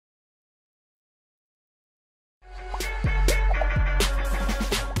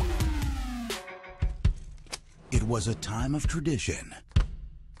It was a time of tradition,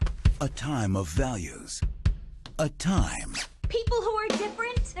 a time of values, a time People who are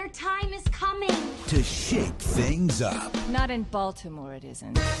different, their time is coming. to shake things up. Not in Baltimore, it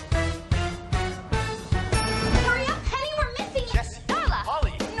isn't. Hurry up, Penny, we're missing you. Jesse, Darla,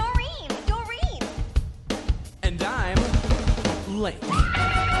 Holly, Noreen, Doreen. and I'm late. So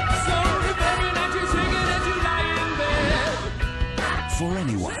remember that you're singing and you lie in bed. For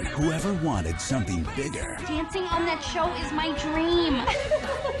anyone who ever wanted something bigger, Dancing on that show is my dream.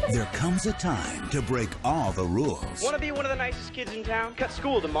 there comes a time to break all the rules. Want to be one of the nicest kids in town? Cut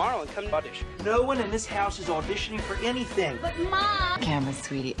school tomorrow and come audition. No one in this house is auditioning for anything. But Mom. Camera,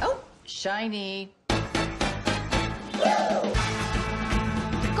 sweetie. Oh, shiny. Go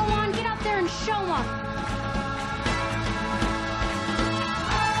on, get out there and show them.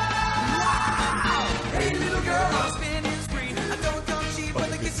 Hey, little girl, I'm spinning spree. I don't come cheap, but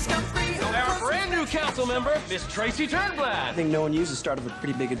the kisses come free. Our brand new council member, Miss Tracy Turnblad. I think no one used the start of a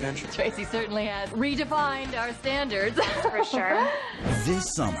pretty big adventure. Tracy certainly has redefined our standards. For sure.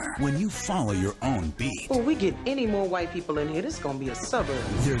 This summer, when you follow your own beat, Well, we get any more white people in here, this is gonna be a suburb.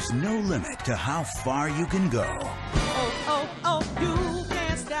 there's no limit to how far you can go. Oh, you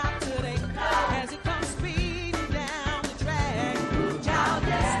can't stop today as it comes speeding down the track. Child,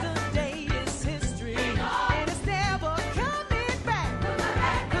 yesterday is history, and it's never coming back.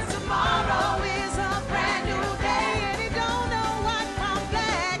 'Cause tomorrow is a brand new day, and you don't know what comes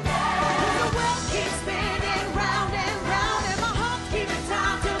black. The world keeps spinning round and round, and my heart's keeping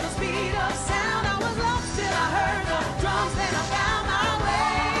time to the speed of sound. I was lost till I heard the drums, then I found my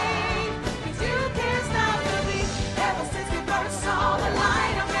way. 'Cause you can't stop the beat. Ever since we first saw the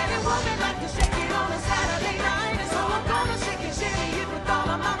light, I'm ready woman like to shake it on a Saturday night. And so I'm gonna shake it, shimmy it with all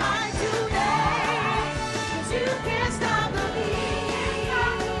of my might today. 'Cause you can't stop the beat.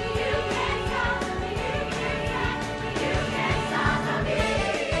 You can't stop the beat. You can't stop the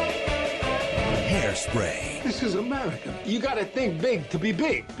beat. Hairspray. This is America. You gotta think big to be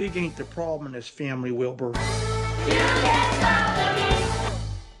big. Big ain't the problem in this family, Wilbur. You can't stop the beat.